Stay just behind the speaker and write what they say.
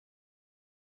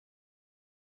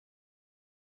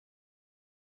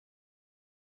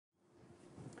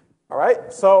All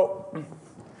right, so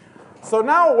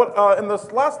now in this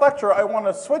last lecture, I want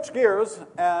to switch gears,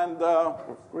 and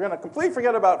we're going to completely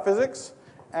forget about physics,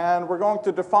 and we're going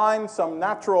to define some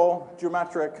natural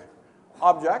geometric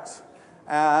objects.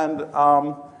 And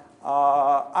I'm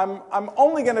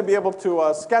only going to be able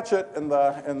to sketch it in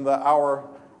the hour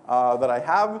that I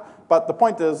have, but the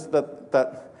point is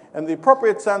that in the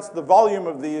appropriate sense, the volume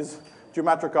of these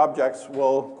geometric objects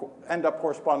will end up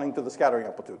corresponding to the scattering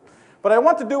amplitude. But I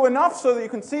want to do enough so that you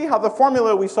can see how the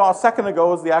formula we saw a second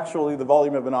ago is actually the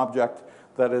volume of an object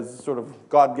that is sort of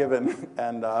God-given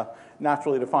and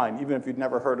naturally defined, even if you'd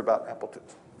never heard about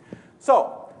amplitudes.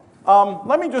 So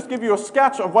let me just give you a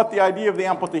sketch of what the idea of the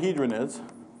amplituhedron is.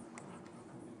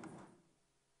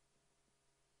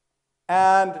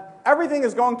 And everything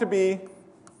is going to be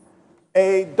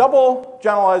a double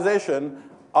generalization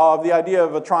of the idea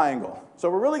of a triangle. So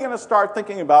we're really going to start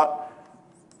thinking about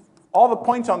all the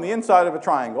points on the inside of a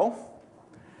triangle.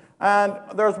 And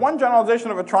there's one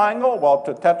generalization of a triangle, well,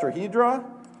 to tetrahedra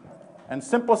and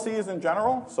simplices in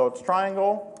general. So it's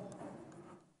triangle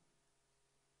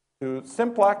to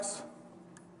simplex.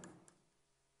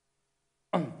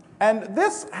 And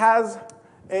this has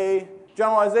a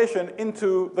generalization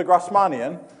into the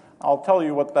Grassmannian. I'll tell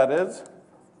you what that is.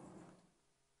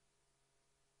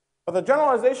 But the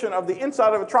generalization of the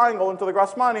inside of a triangle into the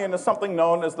Grassmannian is something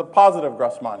known as the positive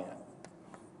Grassmannian.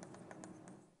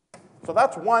 So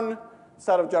that's one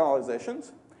set of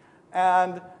generalizations.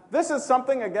 And this is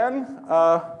something, again,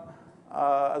 as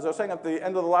I was saying at the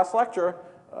end of the last lecture,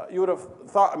 you would have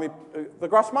thought, the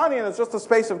Grassmannian is just a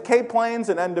space of k-planes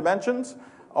in n dimensions.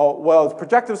 Well,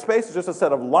 projective space is just a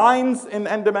set of lines in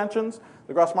n dimensions.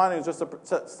 The Grassmannian is just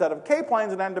a set of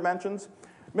k-planes in n dimensions.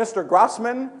 Mr.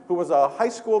 Grassmann, who was a high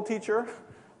school teacher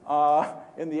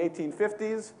in the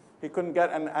 1850s, he couldn't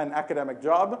get an academic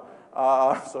job,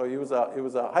 so he was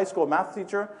a high school math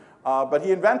teacher. But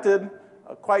he invented,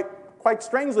 quite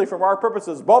strangely from our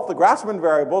purposes, both the Grassmann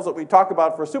variables that we talk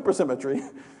about for supersymmetry,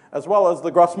 as well as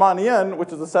the Grassmannian,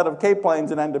 which is a set of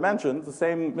k-planes in n dimensions. The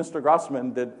same Mr.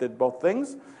 Grassmann did both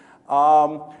things.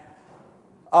 But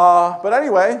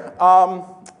anyway,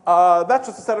 that's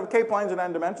just a set of k-planes in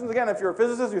n dimensions. Again, if you're a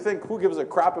physicist, you think, who gives a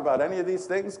crap about any of these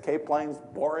things? K-planes,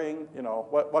 boring,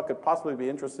 what could possibly be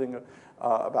interesting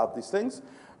about these things?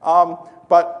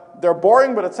 But they're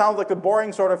boring, but it sounds like the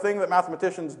boring sort of thing that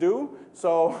mathematicians do.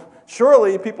 So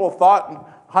surely people thought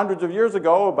hundreds of years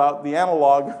ago about the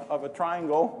analog of a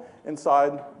triangle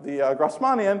inside the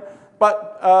Grassmannian,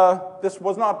 but this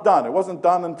was not done. It wasn't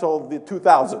done until the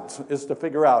 2000s, is to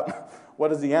figure out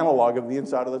what is the analog of the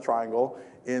inside of the triangle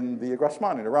in the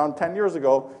Grassmannian. Around 10 years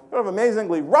ago, sort of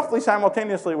amazingly, roughly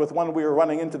simultaneously with when we were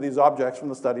running into these objects from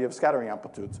the study of scattering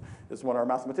amplitudes, is one of our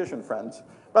mathematician friends.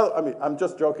 Well, I'm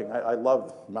just joking. I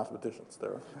love mathematicians.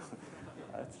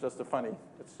 It's just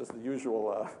it's just the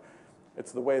usual,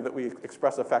 it's the way that we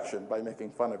express affection, by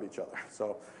making fun of each other.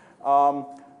 So,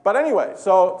 but anyway,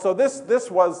 so this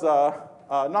was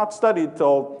not studied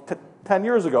till 10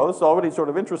 years ago. This is already sort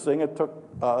of interesting. It took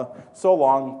so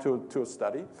long to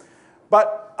study.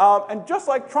 But, and just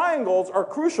like triangles are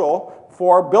crucial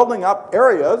for building up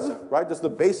areas, right? Just the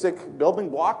basic building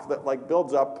block that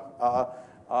builds up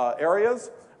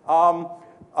areas.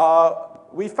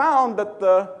 We found that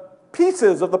the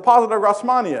pieces of the positive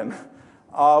Grassmannian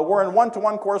were in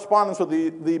one-to-one correspondence with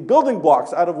the building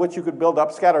blocks out of which you could build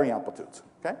up scattering amplitudes,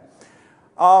 okay?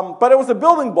 But it was the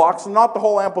building blocks and not the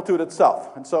whole amplitude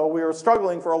itself. And so we were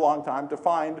struggling for a long time to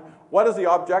find what is the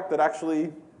object that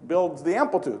actually builds the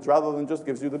amplitudes rather than just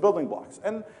gives you the building blocks.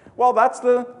 And, well, that's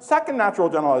the second natural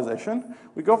generalization.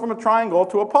 We go from a triangle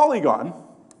to a polygon,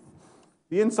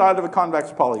 the inside of a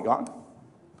convex polygon.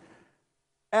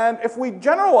 And if we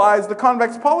generalize the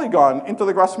convex polygon into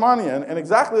the Grassmannian in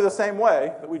exactly the same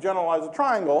way that we generalize a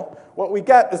triangle, what we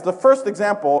get is the first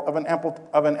example of an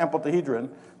amplituhedron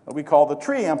that we call the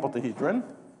tree amplituhedron.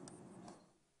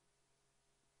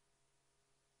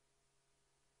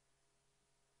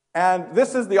 And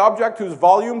this is the object whose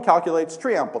volume calculates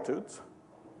tree amplitudes.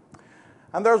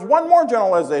 And there's one more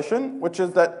generalization, which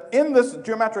is that in this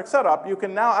geometric setup, you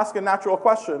can now ask a natural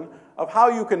question of how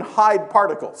you can hide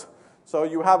particles. So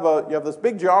you have this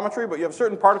big geometry, but you have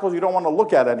certain particles you don't want to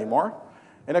look at anymore.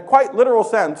 In a quite literal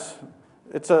sense,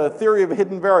 it's a theory of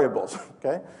hidden variables,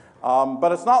 okay?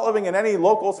 But it's not living in any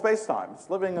local space-time. It's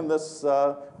living in this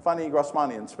funny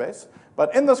Grassmannian space.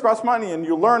 But in this Grassmannian,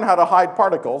 you learn how to hide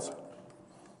particles.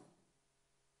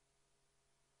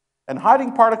 And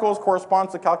hiding particles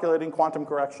corresponds to calculating quantum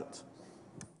corrections.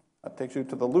 That takes you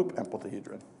to the loop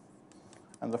amplituhedron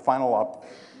and the final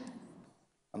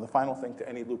thing to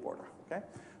any loop order. Okay?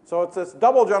 So it's this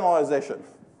double generalization.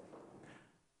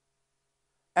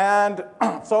 And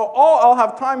so all I'll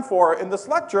have time for in this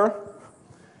lecture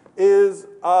is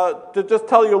to just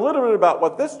tell you a little bit about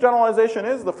what this generalization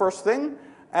is, the first thing,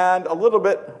 and a little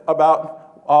bit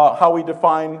about how we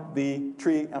define the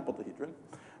tree amplituhedron.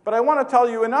 But I want to tell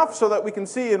you enough so that we can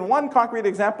see in one concrete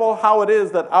example how it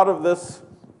is that out of this,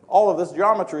 all of this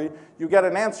geometry, you get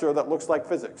an answer that looks like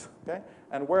physics, okay?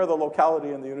 And where the locality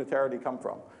and the unitarity come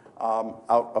from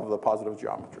out of the positive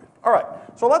geometry. All right,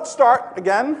 so let's start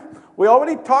again. We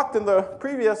already talked in the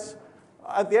previous,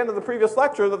 at the end of the previous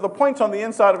lecture, that the points on the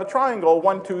inside of a triangle,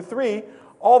 1, 2, 3,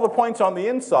 all the points on the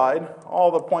inside, all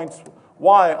the points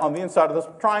y on the inside of this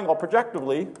triangle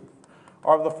projectively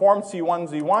are of the form C1,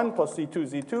 Z1 plus C2,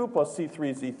 Z2 plus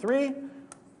C3, Z3.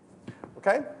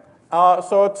 Okay?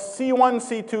 So it's C1,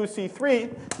 C2,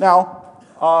 C3. Now,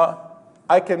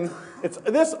 it's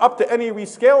this up to any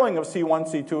rescaling of C1,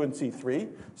 C2, and C3.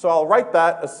 So I'll write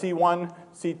that as C1,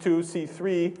 C2,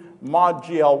 C3 mod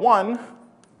GL1.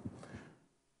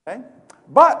 Okay?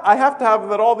 But I have to have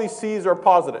that all these C's are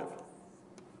positive.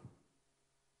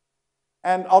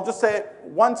 And I'll just say it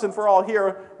once and for all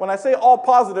here. When I say all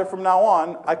positive from now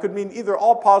on, I could mean either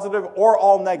all positive or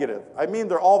all negative. I mean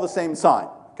they're all the same sign.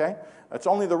 Okay? It's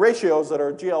only the ratios that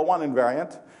are GL1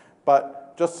 invariant.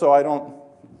 But just so I don't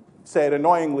say it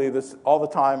annoyingly this all the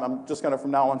time, I'm just going to from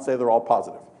now on say they're all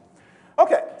positive.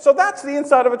 Okay, so that's the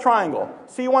inside of a triangle.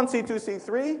 C1,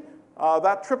 C2, C3,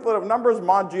 that triplet of numbers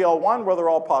mod GL1 where they're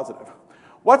all positive.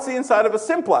 What's the inside of a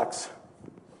simplex?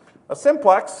 A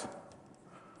simplex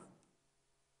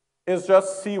is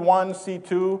just C1,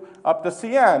 C2 up to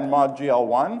Cn mod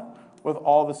GL1 with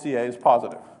all the CAs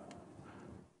positive.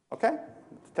 Okay?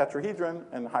 It's tetrahedron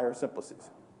and higher simplices.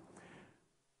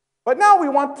 But now we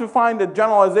want to find a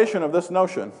generalization of this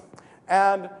notion.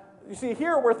 And you see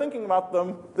here we're thinking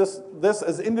about this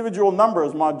as individual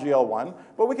numbers mod GL1,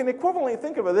 but we can equivalently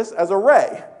think of this as a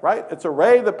ray, right? It's a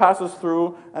ray that passes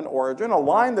through an origin, a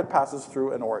line that passes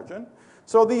through an origin.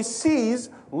 So these C's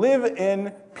live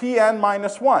in Pn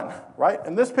minus 1, right?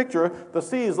 In this picture, the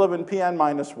C's live in Pn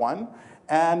minus 1,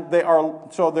 and there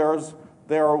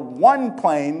are 1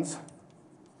 planes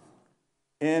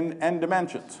in n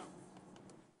dimensions.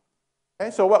 Okay,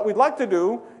 so what we'd like to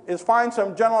do is find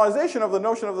some generalization of the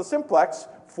notion of the simplex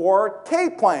for k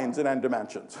planes in n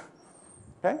dimensions.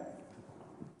 Okay?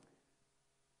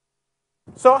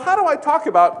 So how do I talk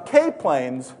about k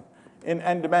planes in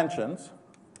n dimensions?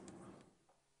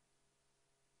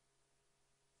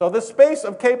 So this space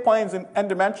of k-planes in n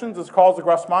dimensions is called the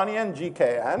Grassmannian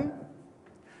GKN.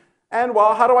 And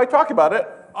well, how do I talk about it?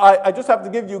 I just have to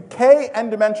give you k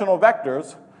n-dimensional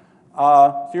vectors.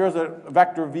 So here's a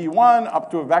vector v1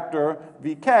 up to a vector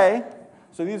vk.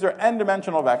 So these are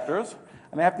n-dimensional vectors,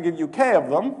 and I have to give you k of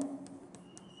them.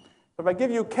 If I give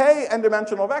you k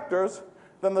n-dimensional vectors,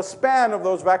 then the span of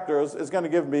those vectors is going to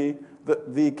give me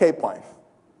the k-plane.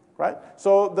 Right?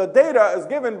 So the data is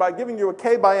given by giving you a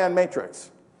k by n matrix.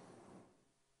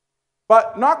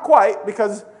 But not quite,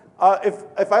 because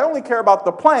if I only care about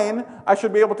the plane, I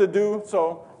should be able to do,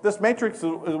 so this matrix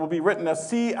will be written as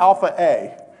C alpha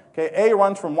A. Okay, A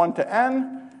runs from 1 to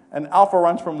n, and alpha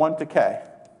runs from 1 to k.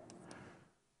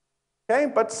 Okay,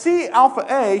 but C alpha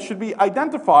A should be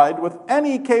identified with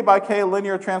any k by k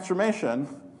linear transformation,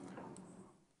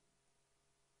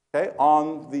 okay,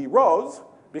 on the rows,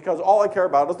 because all I care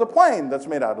about is the plane that's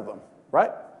made out of them,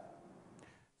 right?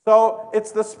 So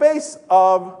it's the space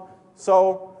of,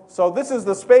 so this is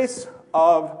the space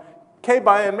of k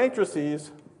by n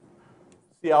matrices,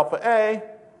 C alpha A,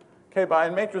 k by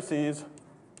n matrices,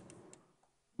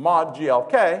 mod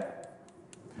GLK.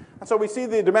 And so we see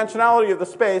the dimensionality of the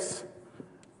space,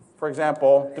 for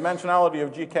example, dimensionality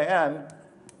of GKN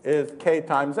is k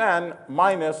times n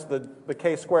minus the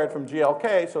k squared from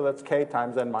GLK, so that's k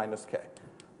times n minus k.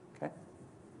 Okay,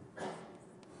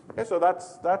 okay, so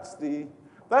that's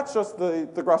just the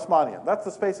Grassmannian. That's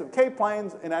the space of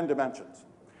k-planes in n dimensions.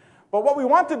 But what we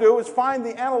want to do is find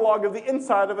the analog of the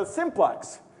inside of a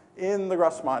simplex in the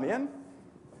Grassmannian.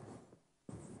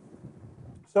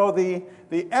 So the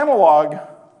analog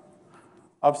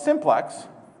of simplex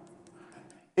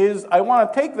is I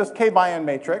want to take this k by n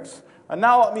matrix, and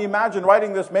now let me imagine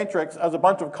writing this matrix as a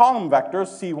bunch of column vectors,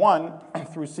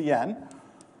 C1 through Cn,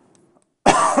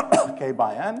 k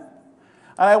by n.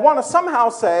 And I want to somehow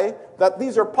say that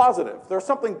these are positive. There's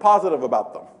something positive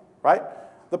about them, right?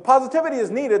 The positivity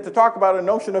is needed to talk about a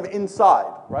notion of inside,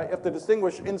 right? You have to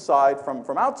distinguish inside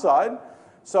from outside.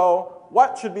 So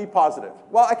what should be positive?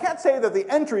 Well, I can't say that the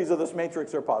entries of this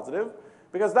matrix are positive,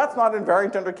 because that's not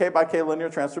invariant under k by k linear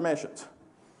transformations.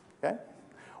 Okay?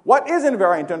 What is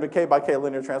invariant under k by k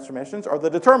linear transformations are the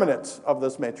determinants of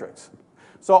this matrix.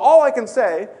 So all I can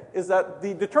say is that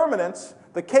the determinants,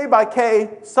 the k by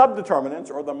k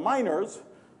subdeterminants, or the minors,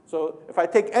 so if I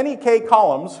take any k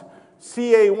columns,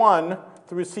 CA1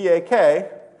 through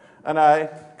CAK, and I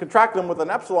contract them with an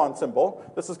epsilon symbol,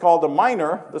 this is called a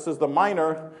minor. This is the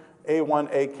minor. A1,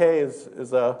 AK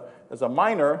is a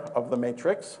minor of the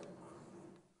matrix.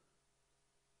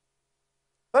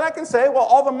 Then I can say, well,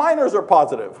 all the minors are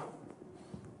positive.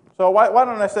 So why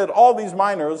don't I say that all these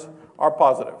minors are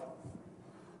positive?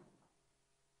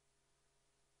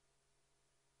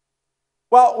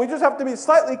 Well, we just have to be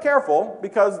slightly careful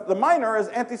because the minor is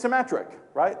antisymmetric,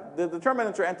 right? The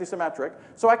determinants are antisymmetric.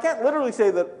 So I can't literally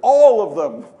say that all of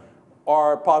them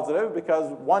are positive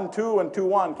because 1, 2 and 2,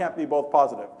 1 can't be both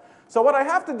positive. So what I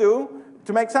have to do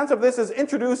to make sense of this is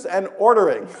introduce an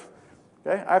ordering.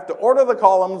 Okay? I have to order the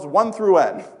columns 1 through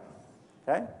n.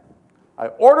 Okay? I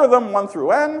order them 1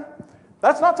 through n.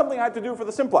 That's not something I have to do for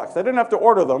the simplex. I didn't have to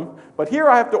order them. But here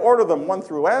I have to order them 1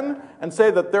 through n and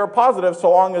say that they're positive so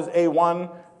long as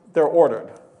A1, they're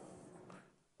ordered.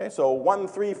 Okay, so 1,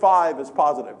 3, 5 is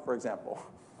positive, for example.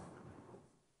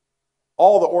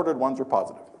 All the ordered ones are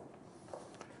positive.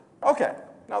 Okay,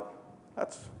 now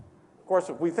that's, of course,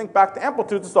 if we think back to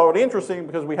amplitudes, it's already interesting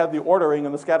because we had the ordering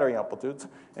and the scattering amplitudes.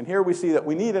 And here we see that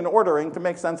we need an ordering to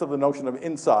make sense of the notion of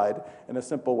inside in a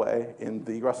simple way in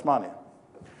the Grassmannian.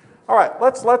 All right,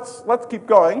 let's keep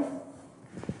going.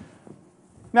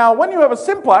 Now, when you have a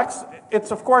simplex,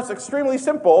 it's, of course, extremely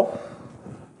simple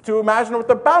to imagine what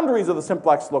the boundaries of the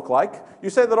simplex look like. You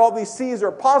say that all these C's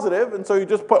are positive, and so you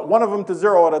just put one of them to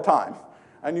 0 at a time.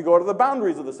 And you go to the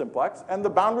boundaries of the simplex, and the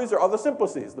boundaries are other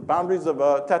simplices. The boundaries of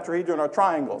a tetrahedron are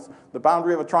triangles. The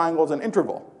boundary of a triangle is an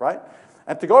interval, right?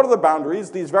 And to go to the boundaries,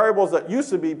 these variables that used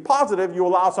to be positive, you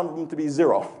allow some of them to be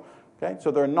 0. Okay? So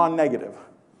they're non-negative.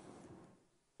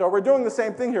 So we're doing the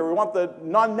same thing here. We want the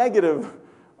non-negative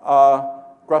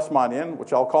Grassmannian,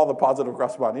 which I'll call the positive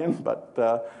Grassmannian. But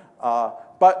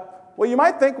well, you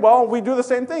might think, well, we do the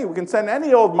same thing. We can send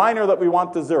any old minor that we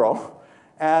want to 0.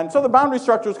 And so the boundary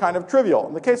structure is kind of trivial.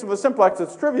 In the case of the simplex,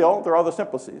 it's trivial. There are other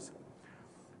simplices.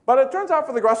 But it turns out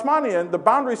for the Grassmannian, the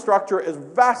boundary structure is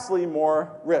vastly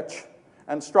more rich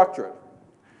and structured.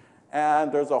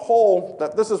 And there's a whole,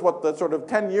 this is what the sort of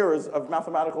 10 years of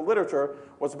mathematical literature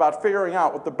was about figuring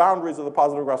out what the boundaries of the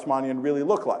positive Grassmannian really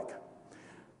look like.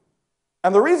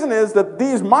 And the reason is that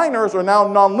these minors are now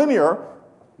nonlinear,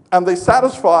 and they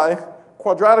satisfy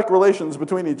quadratic relations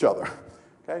between each other.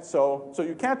 Okay, so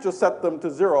you can't just set them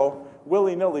to 0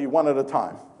 willy-nilly one at a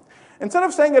time. Instead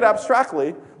of saying it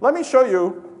abstractly, let me show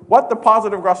you what the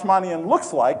positive Grassmannian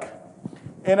looks like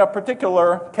in a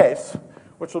particular case,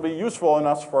 which will be useful in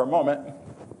us for a moment.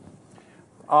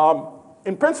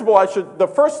 In principle, the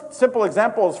first simple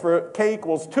example is for k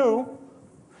equals 2,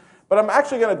 but I'm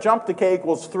actually going to jump to k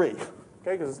equals 3, okay,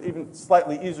 because it's even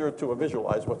slightly easier to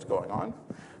visualize what's going on.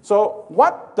 So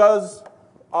what does,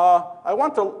 I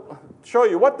want to show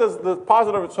you what does the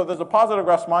positive, so there's a positive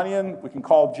Grassmannian we can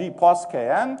call G plus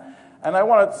Kn, and I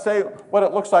want to say what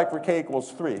it looks like for k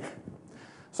equals 3.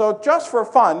 So just for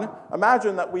fun,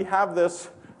 imagine that we have this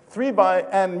 3 by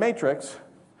n matrix,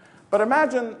 but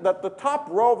imagine that the top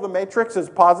row of the matrix is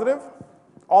positive.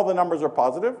 All the numbers are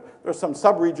positive. There's some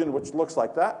subregion which looks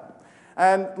like that.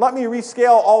 And let me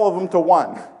rescale all of them to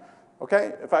 1.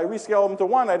 Okay? If I rescale them to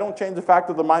 1, I don't change the fact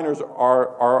that the minors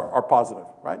are positive,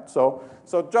 right? So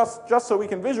just so we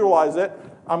can visualize it,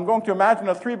 I'm going to imagine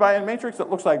a 3 by n matrix that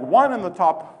looks like 1 in the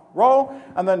top row,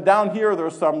 and then down here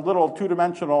there's some little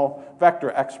two-dimensional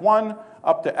vector x1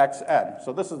 up to xn.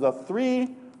 So this is a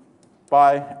 3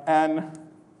 by n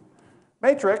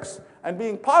matrix, and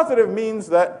being positive means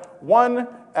that 1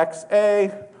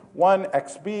 xa, 1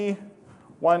 xb,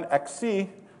 1 xc,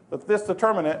 that this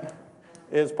determinant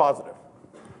is positive.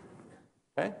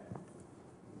 Okay?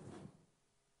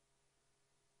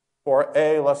 For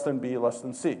a less than b less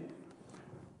than c.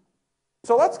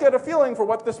 So let's get a feeling for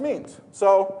what this means.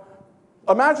 So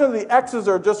imagine the x's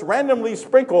are just randomly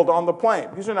sprinkled on the plane.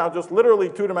 These are now just literally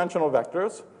two-dimensional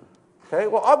vectors. Okay,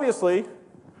 well, obviously,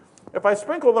 if I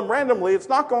sprinkle them randomly, it's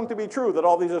not going to be true that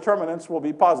all these determinants will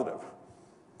be positive.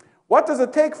 What does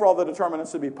it take for all the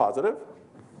determinants to be positive?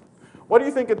 What do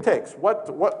you think it takes?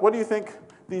 What do you think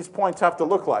these points have to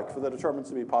look like for the determinants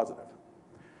to be positive?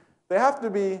 They have to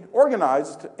be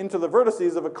organized into the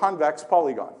vertices of a convex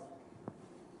polygon.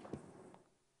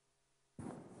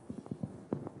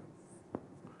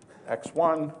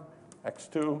 x1,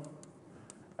 x2,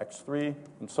 x3,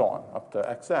 and so on, up to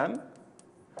xn.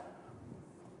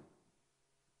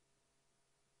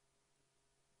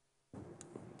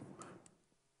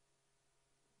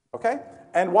 Okay?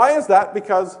 And why is that?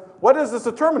 Because what is this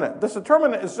determinant? This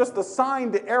determinant is just the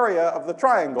signed area of the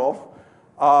triangle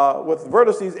with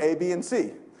vertices A, B, and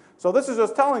C. So this is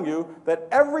just telling you that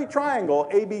every triangle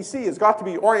ABC has got to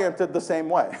be oriented the same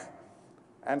way.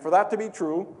 And for that to be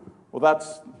true, well,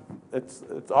 it's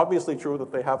obviously true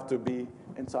that they have to be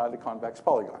inside the convex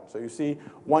polygon. So you see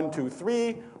 1, 2,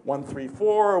 3, 1, 3,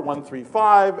 4, 1, 3,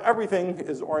 5. Everything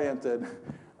is oriented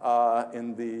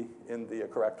in the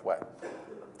correct way.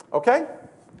 Okay?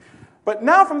 But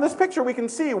now from this picture, we can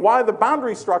see why the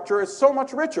boundary structure is so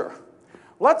much richer.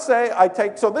 Let's say I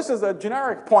take, so this is a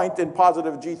generic point in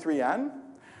positive G3n.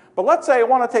 But let's say I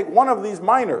want to take one of these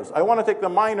minors. I want to take the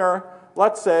minor,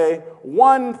 let's say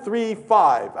 1, 3,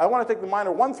 5. I want to take the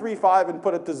minor 1, 3, 5 and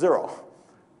put it to 0.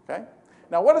 Okay?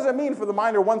 Now, what does it mean for the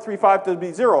minor 1, 3, 5 to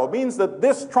be 0? It means that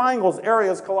this triangle's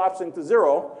area is collapsing to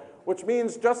 0, which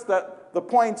means just that the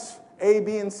points A,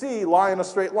 B, and C lie in a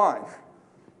straight line.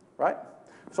 Right?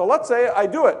 So let's say I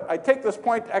do it. I take this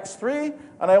point x3,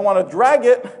 and I want to drag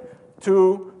it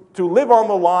to live on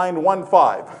the line 1,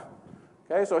 5.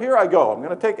 Okay, so here I go. I'm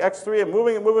going to take x3 and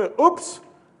moving and moving. Oops!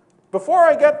 Before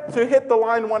I get to hit the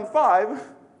line 1, 5,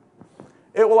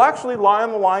 it will actually lie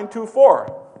on the line 2,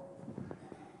 4.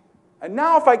 And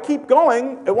now if I keep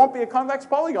going, it won't be a convex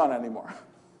polygon anymore.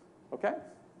 Okay?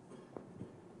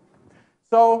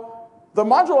 So the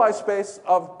moduli space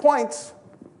of points,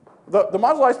 the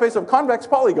moduli space of convex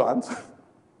polygons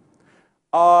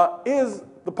is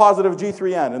the positive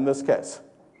G3n in this case.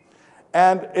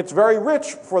 And it's very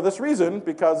rich for this reason,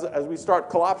 because as we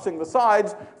start collapsing the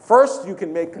sides, first you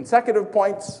can make consecutive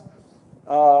points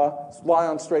lie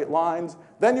on straight lines.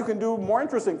 Then you can do more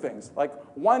interesting things. Like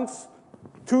once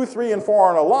 2, 3, and 4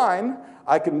 on a line,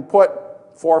 I can put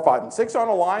 4, 5, and 6 on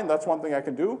a line. That's one thing I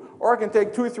can do. Or I can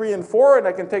take 2, 3, and 4, and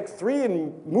I can take 3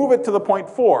 and move it to the point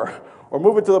 4, or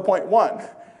move it to the point 1,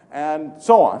 and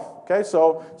so on. Okay,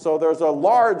 so there's a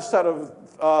large set of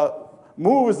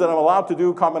moves that I'm allowed to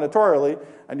do combinatorially,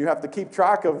 and you have to keep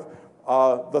track of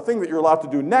the thing that you're allowed to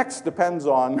do next depends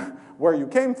on where you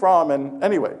came from. And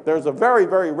anyway, there's a very,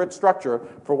 very rich structure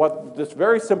for what this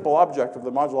very simple object of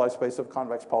the moduli space of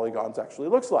convex polygons actually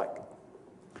looks like.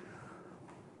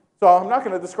 So I'm not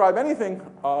going to describe anything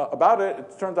about it.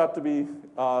 It turns out to be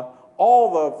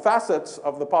all the facets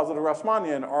of the positive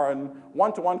Rachmaninian are in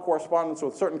one-to-one correspondence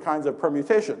with certain kinds of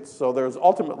permutations. So there's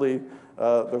ultimately,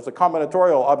 there's a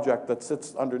combinatorial object that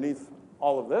sits underneath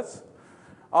all of this.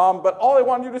 But all I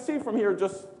wanted you to see from here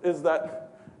just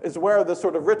is where this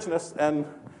sort of richness and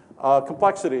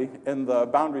complexity in the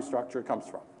boundary structure comes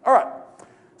from. All right,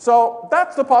 so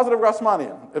that's the positive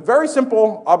Rachmaninian. A very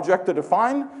simple object to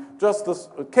define, just this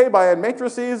k by n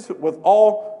matrices with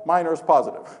all minors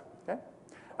positive. Okay?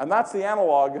 And that's the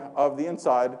analog of the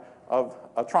inside of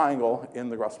a triangle in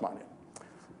the Rachmaninian.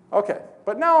 Okay,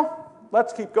 but now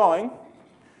let's keep going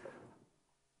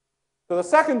to the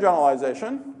second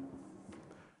generalization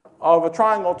of a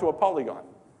triangle to a polygon.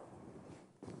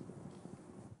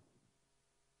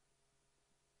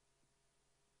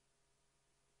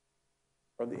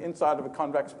 Or the inside of a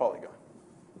convex polygon.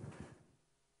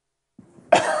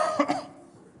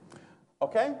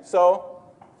 Okay, so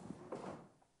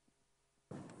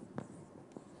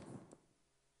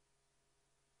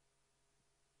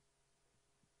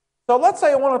let's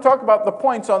say I want to talk about the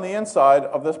points on the inside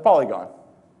of this polygon.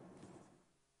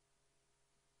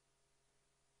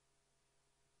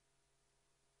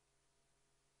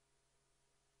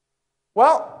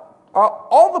 Well,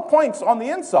 all the points on the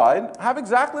inside have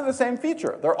exactly the same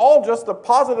feature. They're all just a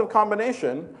positive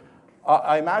combination.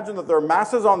 I imagine that their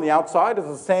masses on the outside is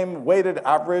the same weighted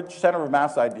average center of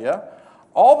mass idea.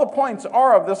 All the points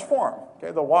are of this form.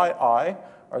 Okay, the yi are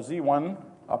z1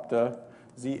 up to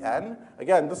zn.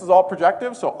 Again, this is all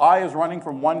projective, so I is running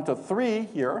from 1 to 3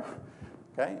 here.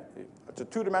 Okay, it's a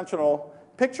two-dimensional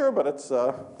picture, but it's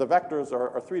the vectors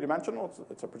are three-dimensional.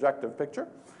 It's a projective picture.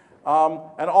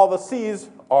 And all the C's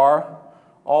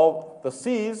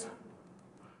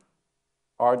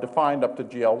are defined up to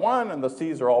GL1, and the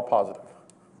C's are all positive.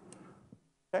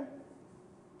 Okay?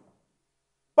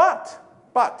 But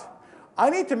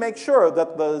I need to make sure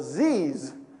that the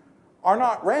Z's are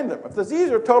not random. If the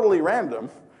Z's are totally random,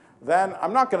 then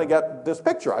I'm not going to get this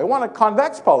picture. I want a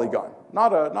convex polygon,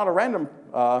 not a random.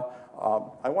 I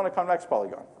want a convex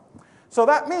polygon. So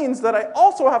that means that I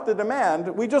also have to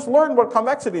demand, we just learned what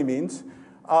convexity means,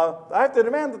 I have to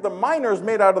demand that the minors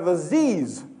made out of the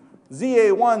Z's,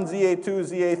 ZA1, ZA2,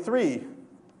 ZA3,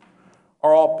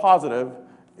 are all positive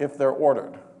if they're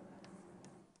ordered.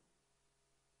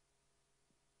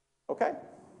 Okay?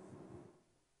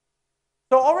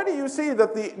 So already you see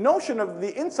that the notion of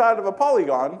the inside of a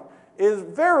polygon is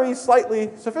very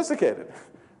slightly sophisticated,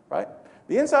 right?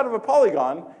 The inside of a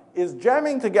polygon is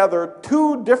jamming together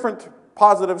two different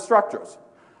positive structures.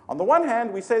 On the one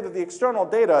hand, we say that the external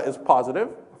data is positive,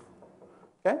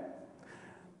 okay?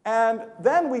 And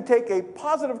then we take a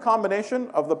positive combination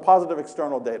of the positive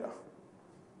external data,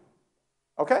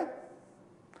 okay?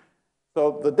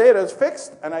 So the data is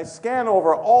fixed, and I scan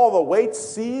over all the weights,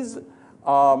 C's,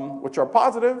 which are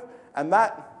positive, and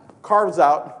that carves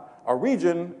out a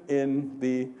region in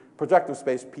the projective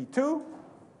space P2,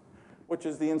 which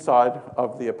is the inside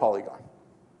of the polygon.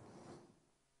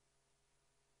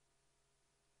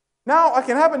 Now I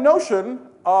can have a notion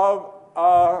of,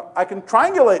 I can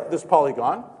triangulate this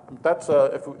polygon. That's,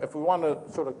 if we want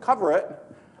to sort of cover it,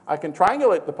 I can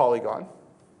triangulate the polygon.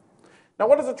 Now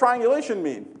what does a triangulation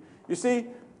mean? You see,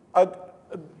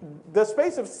 the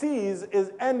space of C's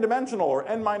is n-dimensional, or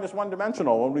n-1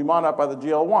 dimensional, when we mod up by the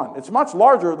GL1. It's much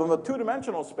larger than the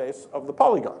two-dimensional space of the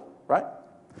polygon, right?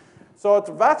 So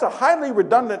that's a highly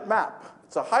redundant map.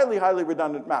 It's a highly, highly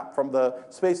redundant map from the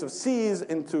space of C's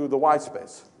into the Y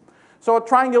space. So a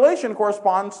triangulation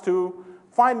corresponds to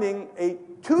finding a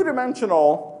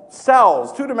two-dimensional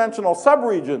cells, two-dimensional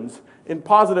subregions in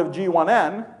positive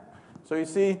G1n. So you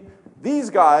see, these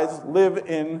guys live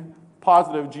in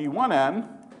positive G1n.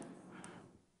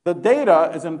 The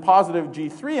data is in positive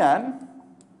G3n.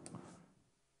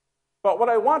 But what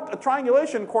I want, a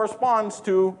triangulation corresponds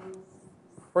to,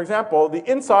 for example, the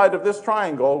inside of this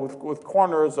triangle with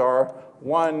corners are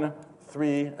 1,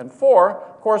 3, and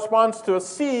 4, corresponds to a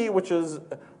C, which is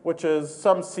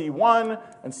some C1,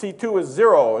 and C2 is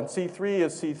 0, and C3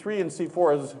 is C3, and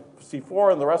C4 is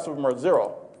C4, and the rest of them are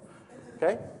 0.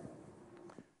 Okay?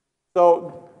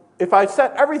 So if I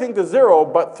set everything to 0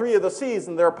 but 3 of the C's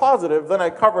and they're positive, then I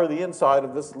cover the inside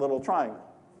of this little triangle.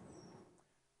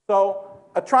 So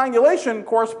a triangulation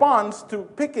corresponds to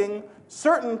picking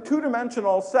certain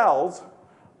two-dimensional cells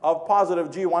of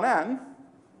positive G1n,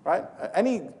 right?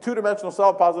 Any two-dimensional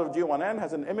cell of positive G1n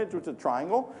has an image which is a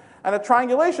triangle, and a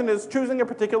triangulation is choosing a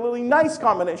particularly nice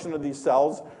combination of these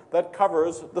cells that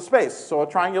covers the space. So a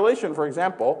triangulation, for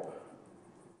example,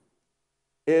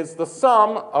 is the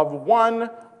sum of 1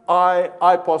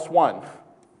 I plus 1.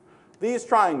 These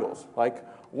triangles, like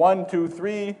 1, 2,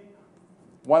 3,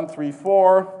 1, 3,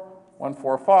 4, 1,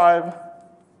 4, 5.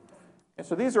 And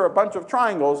so these are a bunch of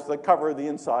triangles that cover the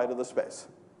inside of the space.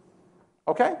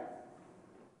 Okay?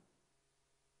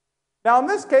 Now in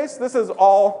this case, this is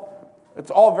all, it's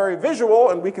all very visual,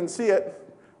 and we can see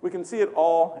it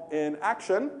all in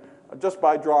action just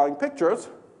by drawing pictures.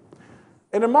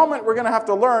 In a moment, we're going to have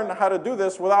to learn how to do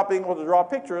this without being able to draw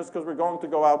pictures, because we're going to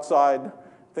go outside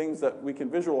things that we can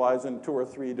visualize in 2 or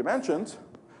 3 dimensions.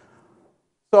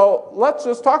 So let's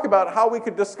just talk about how we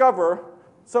could discover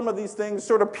some of these things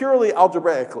sort of purely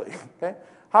algebraically. Okay?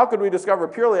 How could we discover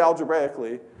purely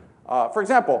algebraically? For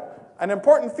example, an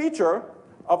important feature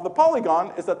of the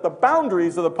polygon is that the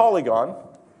boundaries of the polygon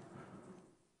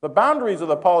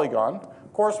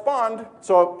correspond,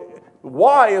 so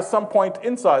Y is some point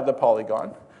inside the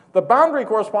polygon. The boundary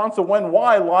corresponds to when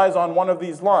Y lies on one of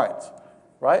these lines,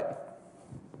 right?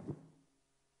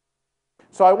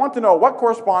 So I want to know what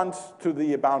corresponds to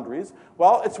the boundaries.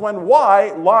 Well, it's when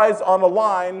Y lies on a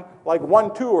line like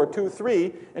 1, 2, or 2,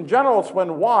 3. In general, it's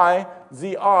when Y,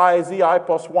 Zi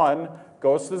plus 1,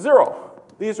 goes to 0.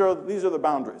 These are the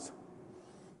boundaries.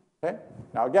 Okay?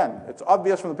 Now again, it's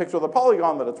obvious from the picture of the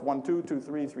polygon that it's 1, 2, 2,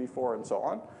 3, 3, 4, and so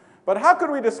on. But how could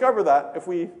we discover that if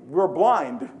we were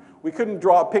blind? We couldn't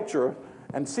draw a picture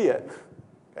and see it.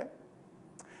 Okay?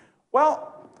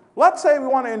 Well, let's say we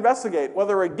want to investigate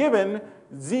whether a given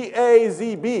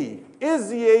ZA-ZB is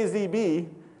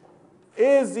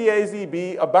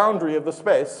ZA-ZB a boundary of the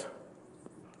space.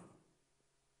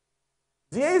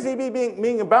 ZA-ZB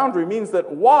being a boundary means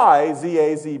that Y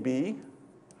ZA-ZB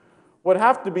would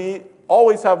have to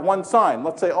always have one sign.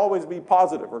 Let's say always be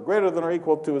positive or greater than or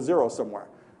equal to a 0 somewhere.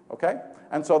 Okay?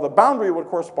 And so the boundary would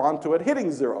correspond to it hitting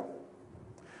 0.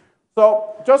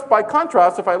 So just by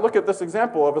contrast, if I look at this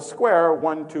example of a square,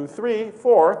 1, 2, 3,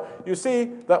 4, you see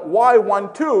that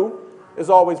Y12 is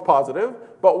always positive,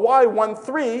 but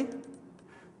Y13,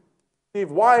 if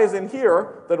Y is in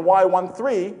here, then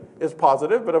Y13 is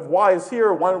positive, but if Y is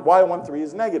here, Y13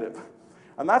 is negative.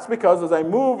 And that's because as I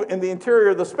move in the interior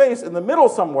of the space, in the middle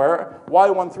somewhere,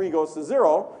 Y13 goes to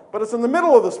 0, but it's in the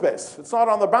middle of the space. It's not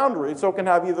on the boundary, so it can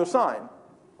have either sign.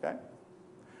 Okay?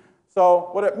 So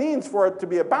what it means for it to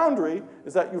be a boundary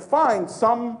is that you find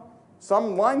some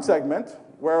line segment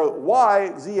where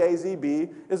Y, ZA,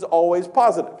 ZB is always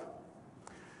positive.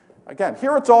 Again,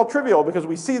 here it's all trivial because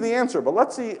we see the answer, but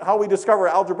let's see how we discover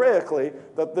algebraically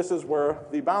that this is where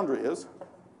the boundary is.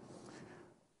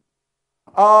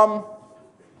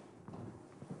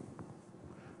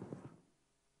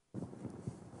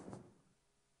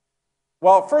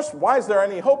 Well, first, why is there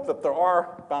any hope that there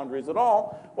are boundaries at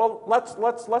all? Well,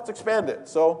 let's expand it.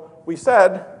 So we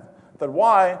said that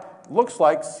y looks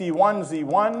like C1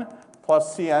 Z1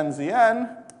 plus Cn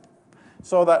Zn,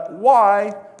 so that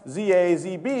y ZA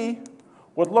ZB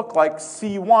would look like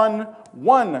C1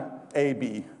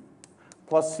 1AB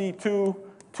plus C2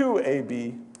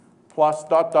 2AB plus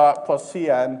dot dot plus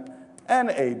Cn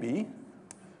NAB.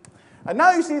 And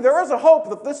now you see there is a hope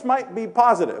that this might be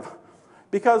positive,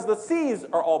 because the C's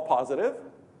are all positive,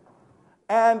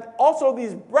 and also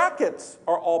these brackets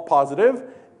are all positive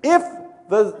if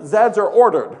the Z's are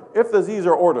ordered, if the Z's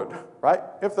are ordered, right?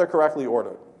 If they're correctly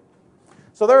ordered.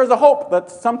 So there is a hope that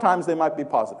sometimes they might be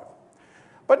positive.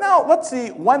 But now let's see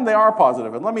when they are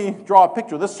positive, and let me draw a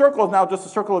picture. This circle is now just a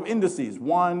circle of indices.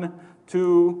 1,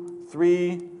 2,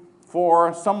 3,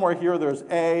 4. Somewhere here there's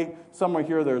A, somewhere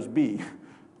here there's B.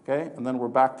 Okay, and then we're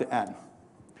back to N.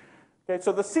 Okay,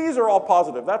 so the C's are all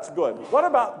positive. That's good. What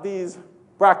about these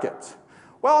brackets?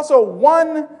 Well, so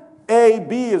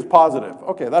 1AB is positive.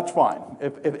 Okay, that's fine.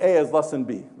 If A is less than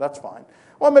B, that's fine.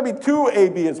 Well, maybe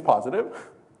 2AB is positive.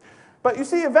 But you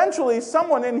see, eventually,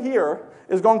 someone in here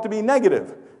is going to be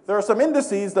negative. There are some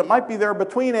indices that might be there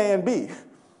between A and B.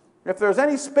 If there's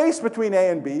any space between A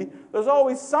and B, there's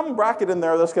always some bracket in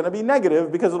there that's going to be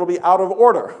negative because it'll be out of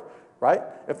order. Right?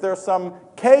 If there's some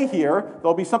k here,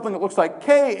 there'll be something that looks like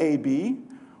KAB,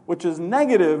 which is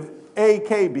negative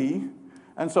AKB,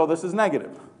 and so this is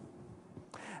negative.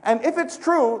 And if it's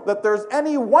true that there's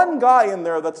any one guy in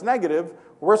there that's negative,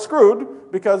 we're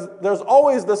screwed, because there's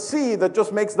always the C that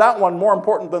just makes that one more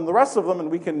important than the rest of them,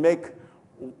 and we can make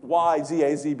Y,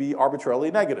 ZA, ZB arbitrarily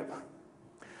negative.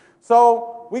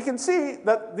 So we can see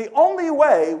that the only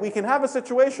way we can have a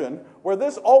situation where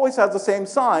this always has the same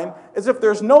sign is if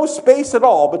there's no space at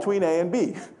all between A and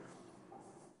B.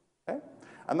 Okay?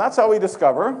 And that's how we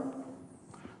discover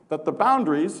that the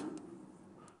boundaries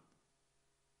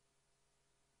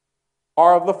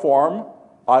are of the form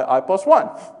I plus 1,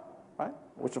 right?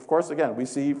 Which, of course, again, we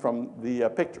see from the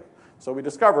picture. So we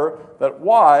discover that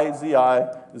Y,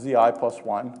 Zi plus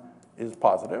 1 is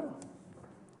positive.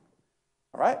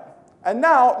 All right? And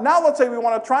now let's say we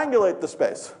want to triangulate the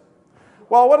space.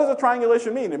 Well, what does a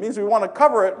triangulation mean? It means we want to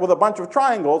cover it with a bunch of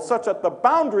triangles such that the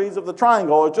boundaries of the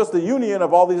triangle are just the union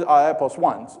of all these I plus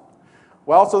 1s.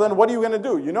 Well, so then what are you going to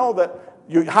do? You know that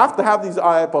you have to have these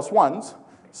I plus 1s.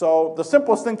 So the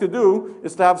simplest thing to do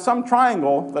is to have some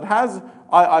triangle that has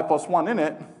I plus 1 in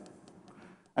it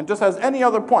and just has any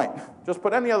other point. Just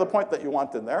put any other point that you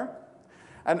want in there.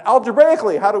 And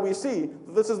algebraically, how do we see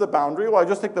that this is the boundary? Well, I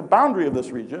just take the boundary of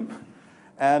this region,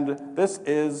 and this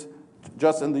is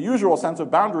just in the usual sense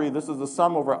of boundary, this is the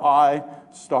sum over I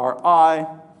star I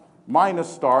minus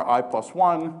star I plus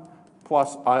 1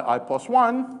 plus I plus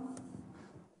 1.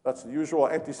 That's the usual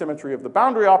antisymmetry of the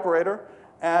boundary operator,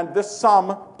 and this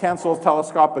sum cancels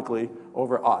telescopically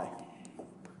over I.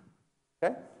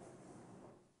 Okay?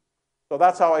 So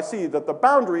that's how I see that the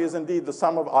boundary is indeed the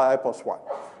sum of I plus 1.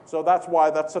 So that's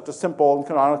why that's such a simple and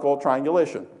canonical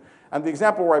triangulation. And the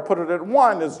example where I put it at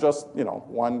 1 is just,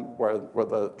 one where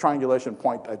the triangulation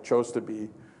point I chose to be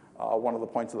one of the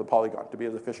points of the polygon to be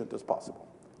as efficient as possible.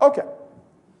 Okay.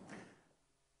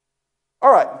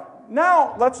 All right.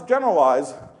 Now let's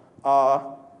generalize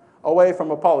away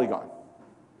from a polygon.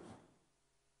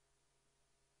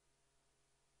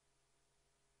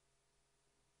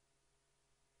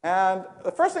 And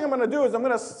the first thing I'm going to do is I'm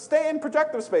going to stay in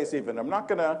projective space even. I'm not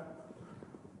going to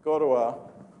go to a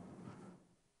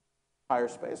higher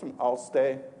space. I'll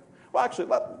stay. Well, actually,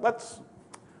 let's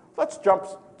jump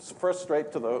first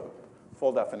straight to the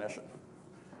full definition.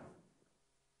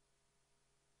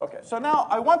 Okay, so now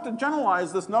I want to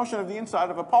generalize this notion of the inside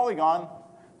of a polygon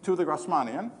to the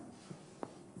Grassmannian.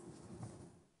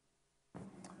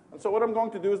 And so what I'm going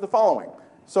to do is the following.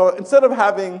 So instead of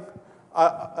having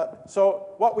so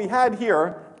what we had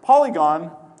here,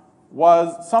 polygon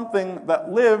was something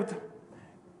that lived,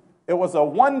 it was a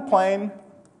one plane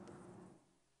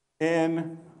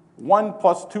in 1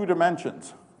 plus 2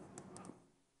 dimensions.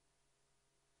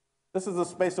 This is the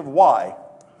space of Y,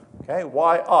 okay,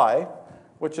 Yi,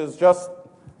 which is just,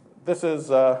 this is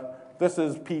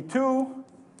P2,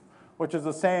 which is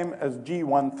the same as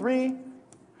G13,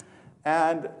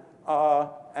 and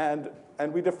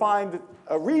we defined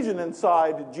a region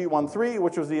inside G13,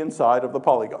 which was the inside of the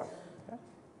polygon. Okay?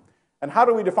 And how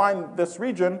do we define this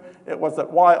region? It was that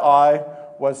Yi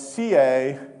was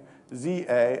CA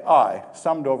ZAI,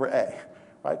 summed over A.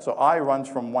 Right? So I runs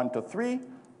from 1 to 3.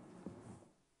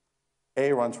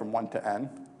 A runs from 1 to n.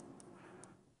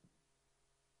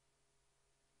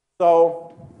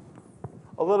 So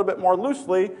a little bit more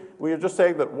loosely, we are just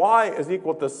saying that y is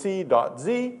equal to c dot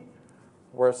z,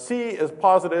 where c is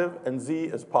positive and z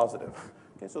is positive.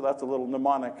 Okay, so that's a little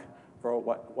mnemonic for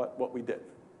what we did.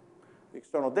 The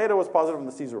external data was positive and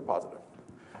the c's were positive.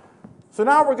 So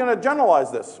now we're going to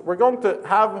generalize this. We're going to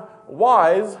have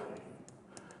y's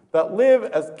that live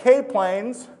as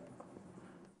k-planes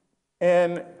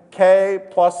in k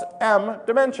plus m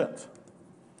dimensions.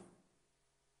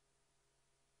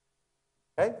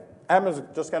 Okay? M is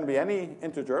just going to be any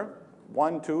integer,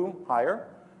 1, 2, higher.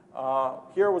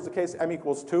 Here was the case m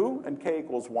equals 2 and k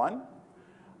equals 1.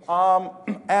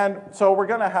 And so we're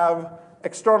going to have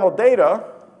external data.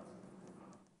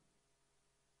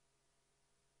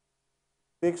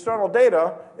 The external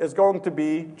data is going to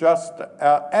be just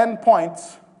n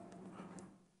points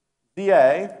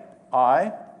dA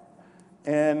I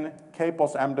in k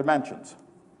plus m dimensions.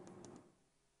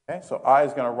 Okay, so I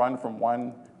is going to run from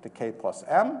 1 to k plus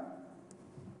m.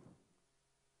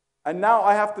 And now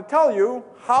I have to tell you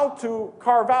how to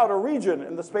carve out a region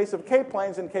in the space of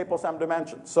k-planes in k plus m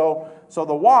dimensions. So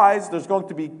the y's, there's going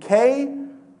to be k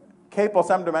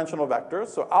plus m dimensional vectors.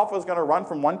 So alpha is going to run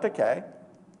from 1 to k.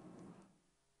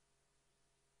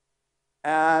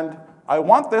 And I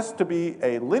want this to be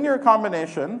a linear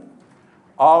combination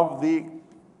of the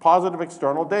positive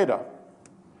external data.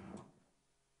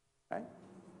 Okay?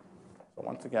 So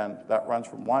once again, that runs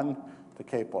from 1 to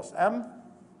k plus m.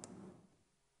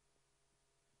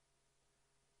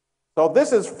 So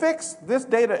this is fixed, this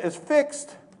data is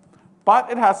fixed, but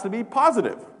it has to be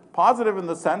positive. Positive in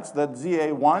the sense that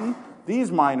ZA1, these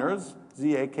minors,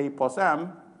 ZAK plus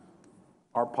m,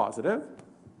 are positive.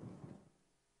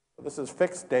 So this is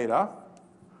fixed data,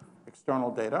 external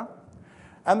data.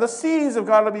 And the C's have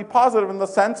got to be positive in the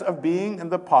sense of being in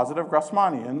the positive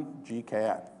Grassmannian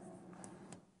GKN.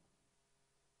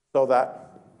 So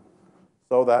that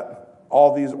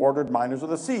all these ordered minors of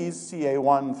the C's,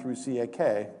 CA1 through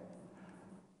CAK,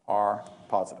 are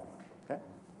positive. Okay?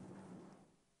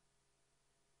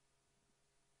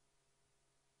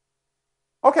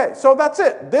 Okay, so that's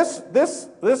it.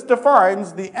 This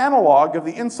defines the analog of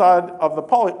the inside of the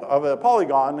a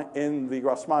polygon in the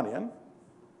Grassmannian.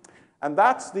 And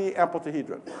that's the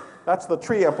amplituhedron. That's the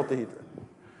tree amplituhedron.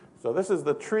 So this is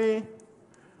the tree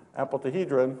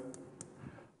amplituhedron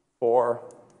for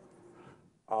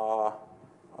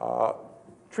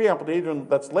tree amplituhedron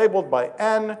that's labeled by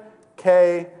n,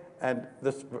 k, and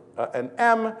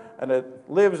m, and it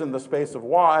lives in the space of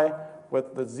y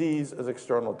with the z's as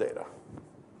external data.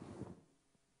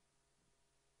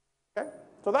 Okay?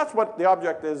 So that's what the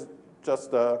object is,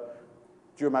 just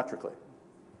geometrically.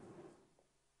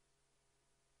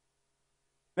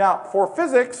 Now, for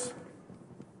physics,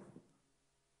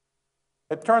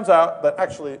 it turns out that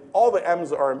actually all the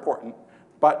m's are important,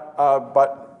 but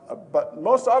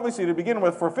most obviously to begin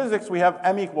with, for physics, we have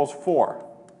m equals 4.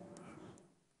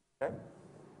 Okay?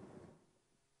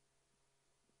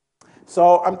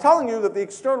 So I'm telling you that the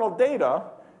external data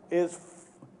is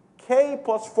k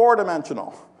plus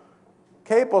 4-dimensional.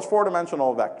 K plus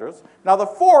 4-dimensional vectors. Now the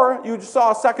 4 you just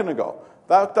saw a second ago.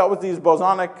 That was these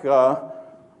bosonic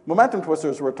momentum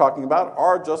twisters we're talking about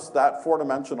are just that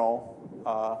 4-dimensional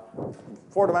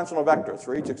vectors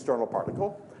for each external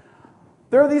particle.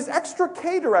 There are these extra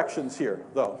k directions here,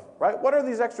 though, right? What are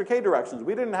these extra k directions?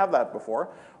 We didn't have that before.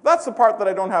 That's the part that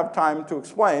I don't have time to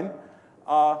explain.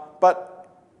 But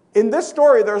in this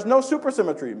story, there's no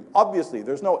supersymmetry, obviously.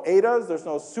 There's no etas, there's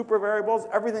no supervariables.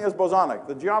 Everything is bosonic.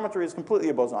 The geometry is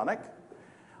completely bosonic.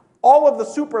 All of the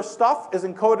super stuff is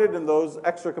encoded in those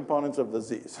extra components of the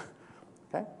z's.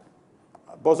 Okay?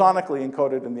 Bosonically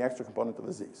encoded in the extra component of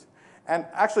the z's. And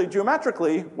actually,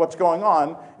 geometrically, what's going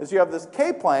on is you have this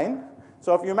k-plane.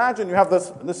 So if you imagine you have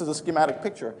this is a schematic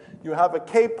picture. You have a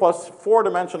k plus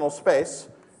 4-dimensional space.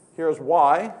 Here's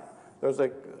y.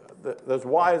 There's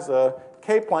y as a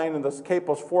k-plane in this k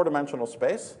plus 4-dimensional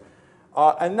space.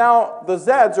 And now the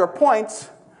z's are points,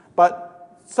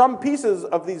 but some pieces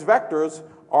of these vectors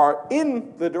are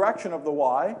in the direction of the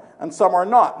y, and some are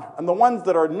not. And the ones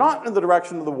that are not in the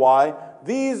direction of the y,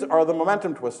 these are the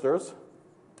momentum twisters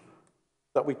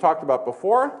that we talked about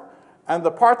before. And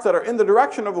the parts that are in the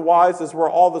direction of the y's is where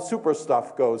all the super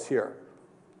stuff goes here,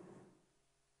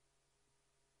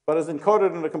 but is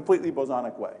encoded in a completely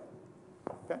bosonic way.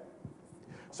 Okay?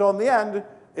 So in the end,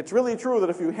 it's really true that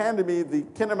if you handed me the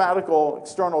kinematical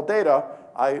external data,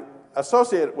 I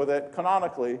associate with it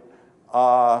canonically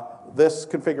this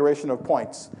configuration of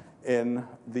points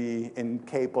in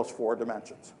k plus 4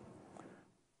 dimensions.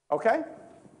 Okay?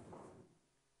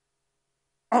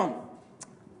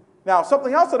 Now,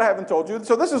 something else that I haven't told you,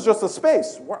 so this is just a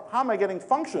space. How am I getting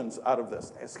functions out of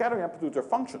this? Scattering amplitudes are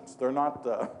functions. They're not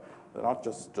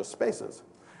just spaces.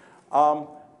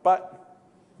 But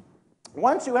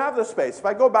once you have this space, if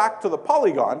I go back to the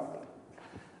polygon,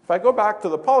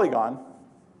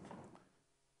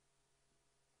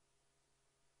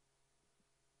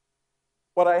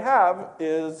 what I have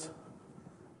is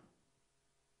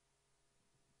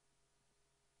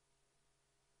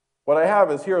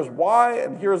here's y,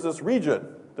 and here's this region.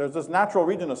 There's this natural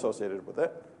region associated with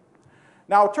it.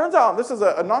 Now, it turns out, this is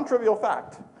a non-trivial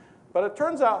fact, but it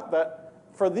turns out that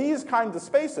for these kinds of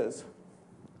spaces,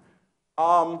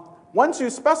 once you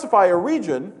specify a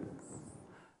region,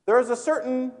 there is a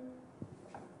certain,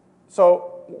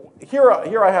 so here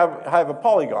I have a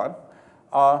polygon.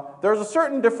 There's a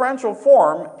certain differential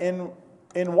form in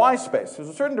y space. There's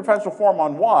a certain differential form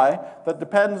on y that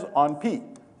depends on p.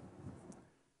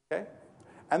 Okay?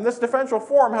 And this differential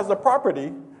form has the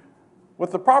property,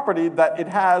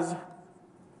 that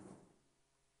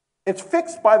it's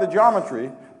fixed by the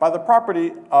geometry, by the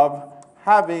property of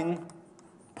having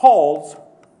poles,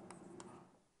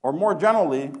 or more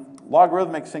generally,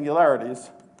 logarithmic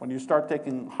singularities, when you start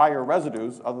taking higher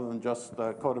residues, other than just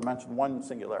codimension 1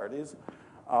 singularities,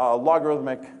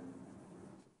 logarithmic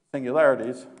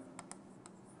singularities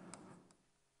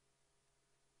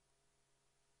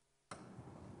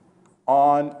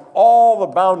on all the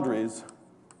boundaries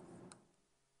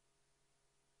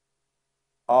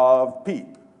of P,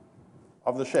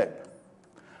 of the shape.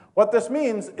 What this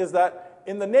means is that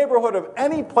in the neighborhood of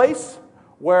any place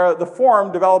where the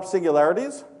form develops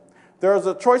singularities, there is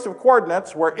a choice of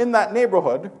coordinates where in that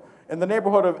neighborhood, in the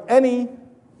neighborhood of any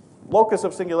locus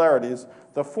of singularities,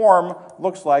 the form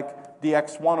looks like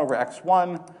dx1 over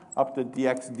x1 up to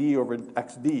dxd over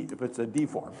xd, if it's a d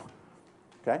form.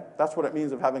 Okay? That's what it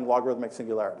means of having logarithmic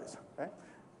singularities. Okay?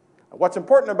 What's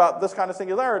important about this kind of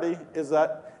singularity is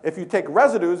that if you take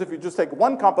residues, if you just take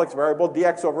one complex variable,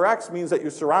 dx over x means that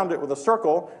you surround it with a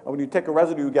circle, and when you take a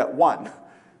residue, you get 1.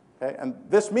 Okay? And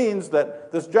this means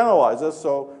that this generalizes,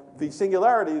 so the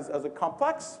singularities as a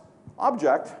complex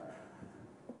object,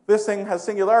 this thing has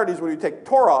singularities when you take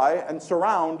tori and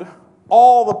surround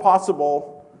all the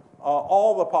possible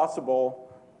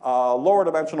lower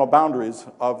dimensional boundaries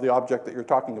of the object that you're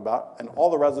talking about, and all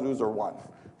the residues are 1. Okay?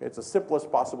 It's the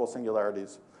simplest possible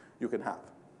singularities you can have.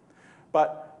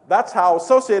 But that's how,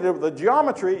 associated with the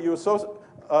geometry,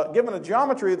 given a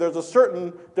geometry, there's a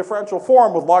certain differential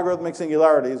form with logarithmic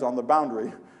singularities on the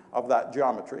boundary of that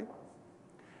geometry.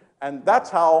 And that's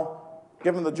how,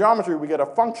 given the geometry, we get a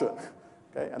function.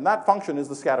 Okay? And that function is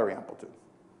the scattering amplitude.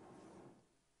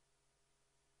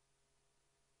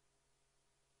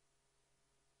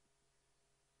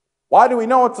 Why do we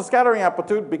know it's a scattering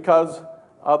amplitude? Because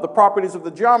the properties of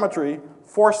the geometry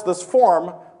force this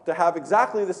form to have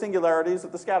exactly the singularities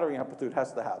that the scattering amplitude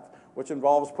has to have, which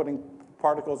involves putting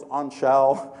particles on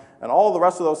shell and all the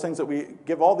rest of those things that we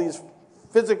give all these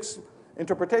physics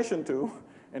interpretation to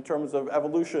in terms of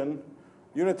evolution,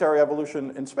 unitary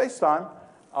evolution in space-time,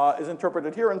 is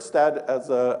interpreted here instead as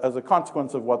a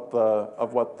consequence of what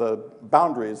the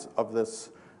boundaries of this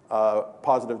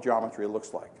positive geometry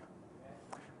looks like.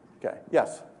 Okay,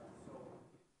 yes?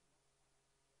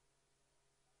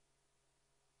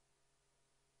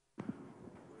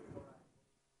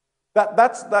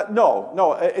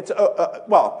 No, it's,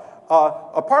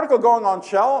 a particle going on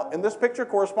shell in this picture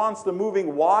corresponds to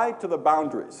moving y to the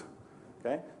boundaries.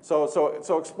 Okay,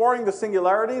 so exploring the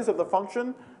singularities of the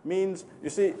function means, you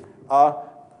see,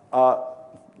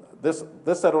 this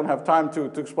I don't have time to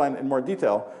explain in more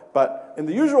detail, but in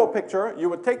the usual picture, you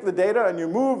would take the data and you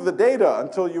move the data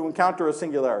until you encounter a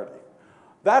singularity.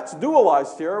 That's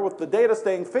dualized here with the data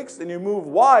staying fixed, and you move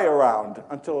y around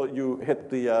until you hit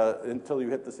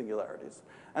the singularities.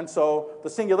 And so the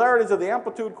singularities of the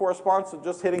amplitude corresponds to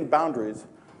just hitting boundaries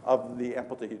of the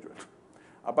amplituhedron.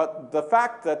 But the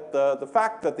fact that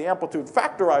the amplitude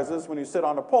factorizes when you sit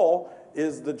on a pole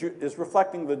is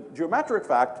reflecting the geometric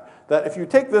fact that if you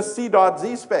take this c dot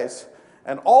z space,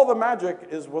 and all the magic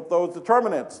is with those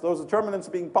determinants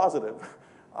being positive,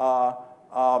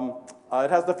 it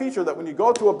has the feature that when you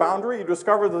go to a boundary, you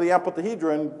discover that the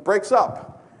amplituhedron breaks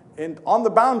up. And on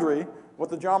the boundary, what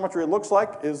the geometry looks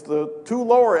like is the two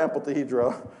lower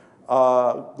amplituhedra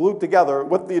glued together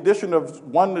with the addition of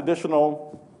one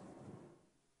additional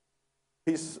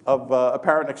piece of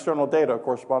apparent external data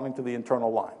corresponding to the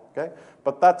internal line. Okay,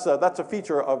 but that's a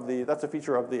feature of the,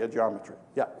 geometry.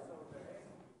 Yeah.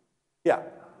 Yeah.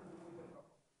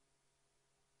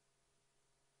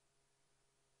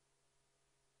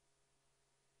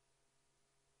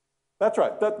 That's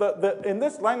right. In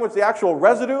this language, the actual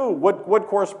residue would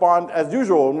correspond, as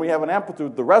usual, when we have an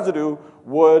amplitude, the residue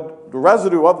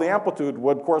of the amplitude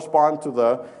would correspond to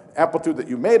the amplitude that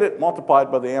you made it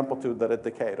multiplied by the amplitude that it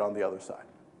decayed on the other side.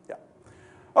 Yeah.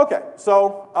 Okay,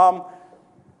 so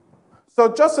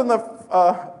just in the,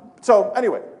 so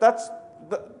anyway, that's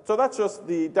just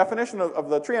the definition of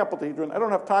the tree amplituhedron. I don't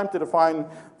have time to define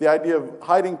the idea of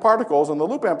hiding particles in the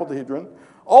loop amplituhedron.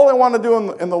 All I want to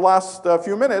do in the last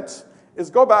few minutes is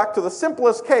go back to the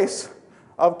simplest case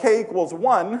of k equals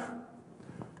 1,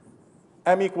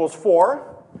 m equals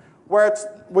 4, where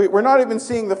we're not even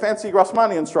seeing the fancy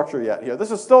Grassmannian structure yet here. This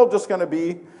is still just going to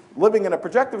be living in a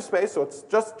projective space, so it's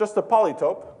just a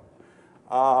polytope,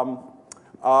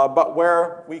 but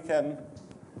where we can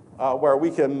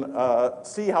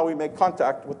see how we make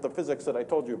contact with the physics that I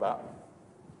told you about.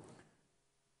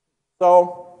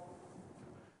 So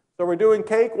we're doing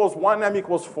k equals 1, m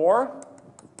equals 4.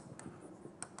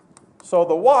 So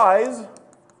the y's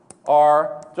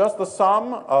are just the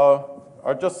sum of,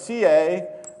 are just CA,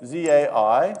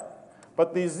 ZAI,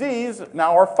 but these z's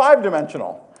now are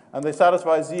 5-dimensional, and they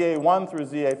satisfy ZA1 through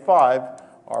ZA5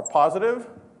 are positive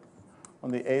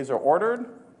when the a's are ordered,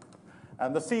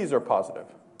 and the c's are positive.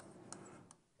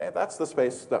 Okay, that's the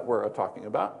space that we're talking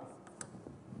about.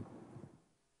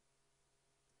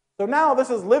 So now this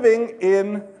is living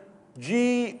in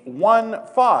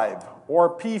G15,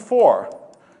 or P4.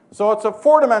 So it's a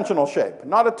 4-dimensional shape,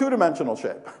 not a 2-dimensional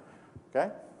shape.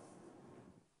 Okay?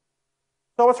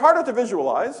 So it's harder to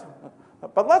visualize,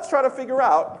 but let's try to figure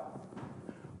out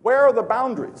where are the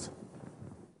boundaries.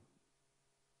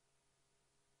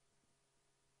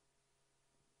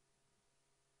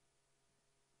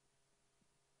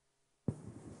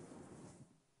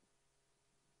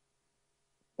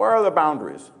 Where are the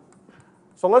boundaries?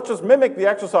 So let's just mimic the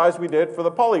exercise we did for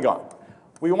the polygon.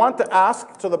 We want to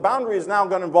ask, so the boundary is now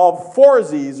going to involve 4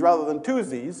 z's rather than 2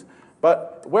 z's,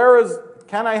 but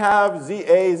can I have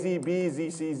ZA, ZB,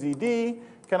 ZC, ZD?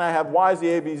 Can I have Y,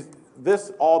 ZA, B,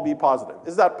 this all be positive?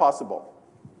 Is that possible?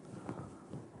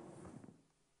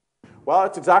 Well,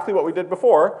 it's exactly what we did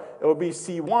before. It would be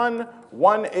C1,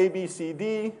 1 A, B, C,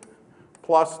 D,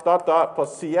 plus dot dot,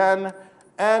 plus Cn,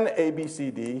 n A, B,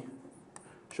 C, D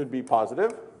should be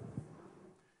positive.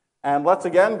 And let's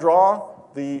again draw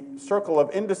the circle of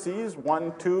indices,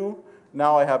 1, 2.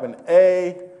 Now I have an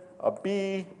A, a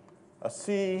B, a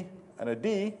C, and a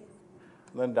D,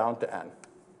 and then down to n.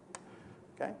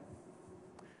 Okay?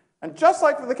 And just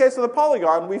like for the case of the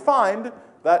polygon, we find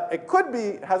that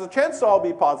it has a chance to all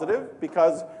be positive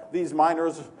because these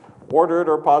minors ordered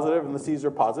are positive and the C's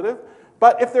are positive.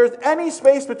 But if there's any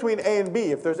space between A and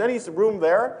B, if there's any room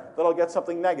there, then I'll get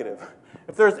something negative.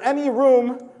 If there's any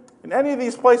room in any of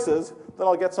these places, then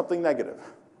I'll get something negative.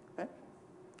 Okay?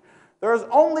 There is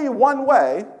only one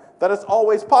way that it's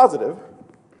always positive,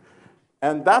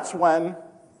 and that's when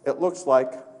it looks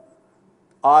like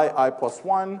I plus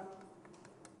 1,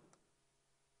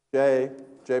 J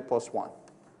plus 1.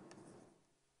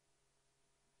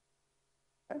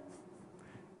 Okay?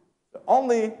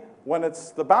 Only when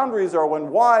the boundaries are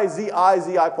when Y, Zi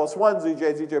plus 1,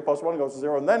 Zj plus 1 goes to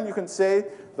 0, and then you can say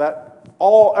that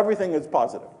everything is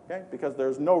positive, okay? Because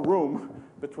there's no room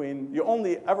between, you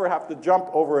only ever have to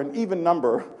jump over an even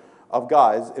number of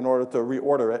guys in order to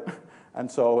reorder it,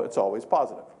 and so it's always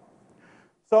positive.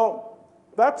 So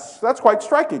that's quite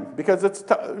striking, because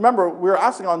remember, we're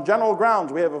asking on general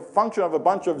grounds, we have a function of a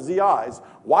bunch of Zi's.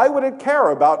 Why would it care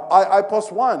about I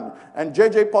plus 1 and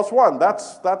JJ plus 1?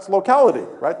 That's locality,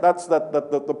 right?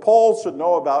 The poles should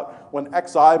know about when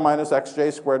xi minus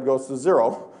xj squared goes to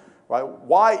 0, right?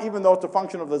 Why, even though it's a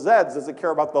function of the z's, does it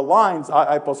care about the lines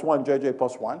I plus 1, JJ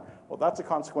plus 1? Well, that's a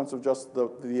consequence of just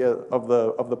of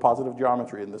the positive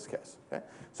geometry in this case. Okay?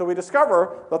 So we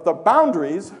discover that the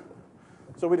boundaries.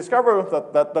 So we discover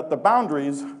that the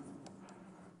boundaries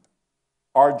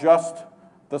are just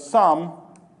the sum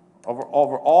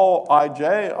over all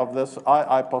ij of this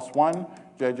I plus 1,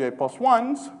 jj plus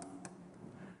 1s.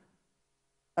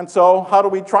 And so how do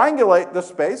we triangulate this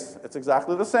space? It's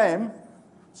exactly the same.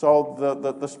 So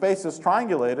the space is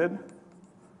triangulated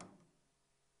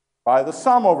by the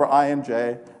sum over I and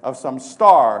j of some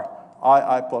star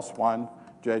I plus 1,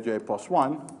 jj plus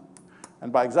 1.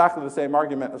 And by exactly the same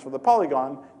argument as for the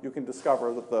polygon, you can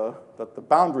discover that the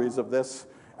boundaries of this,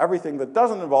 everything that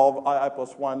doesn't involve I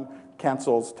plus 1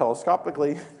 cancels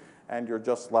telescopically, and you're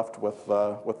just left with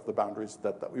the boundaries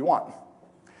that we want.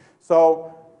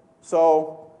 So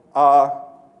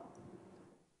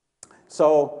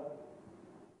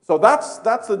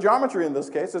that's the geometry in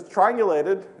this case. It's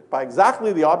triangulated by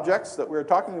exactly the objects that we were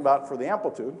talking about for the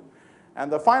amplitude.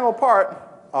 And the final part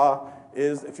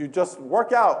is if you just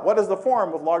work out what is the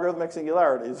form with logarithmic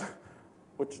singularities,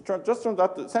 which just turns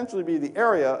out to essentially be the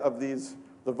area of these,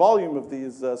 the volume of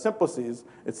these simplices.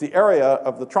 It's the area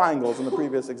of the triangles in the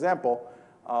previous example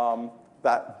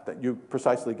that you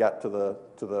precisely get to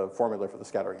the formula for the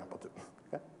scattering amplitude.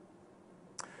 Okay?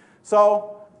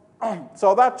 So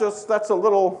that's a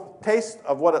little taste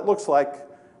of what it looks like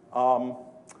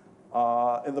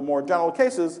in the more general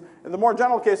cases. In the more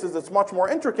general cases, it's much more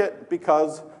intricate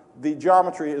because the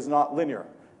geometry is not linear.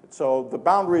 So the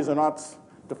boundaries are not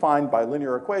defined by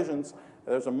linear equations.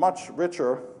 There's a much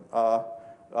richer,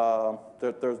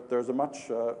 there's a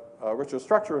much richer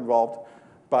structure involved.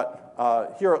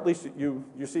 But here, at least, you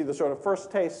see the sort of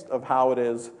first taste of how it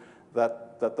is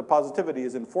that the positivity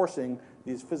is enforcing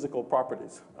these physical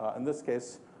properties. In this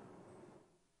case,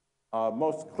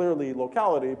 most clearly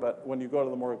locality, but when you go to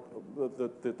the more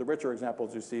the richer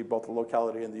examples, you see both the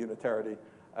locality and the unitarity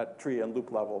at tree and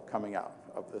loop level coming out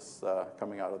of this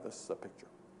picture.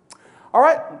 All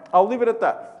right, I'll leave it at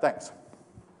that. Thanks.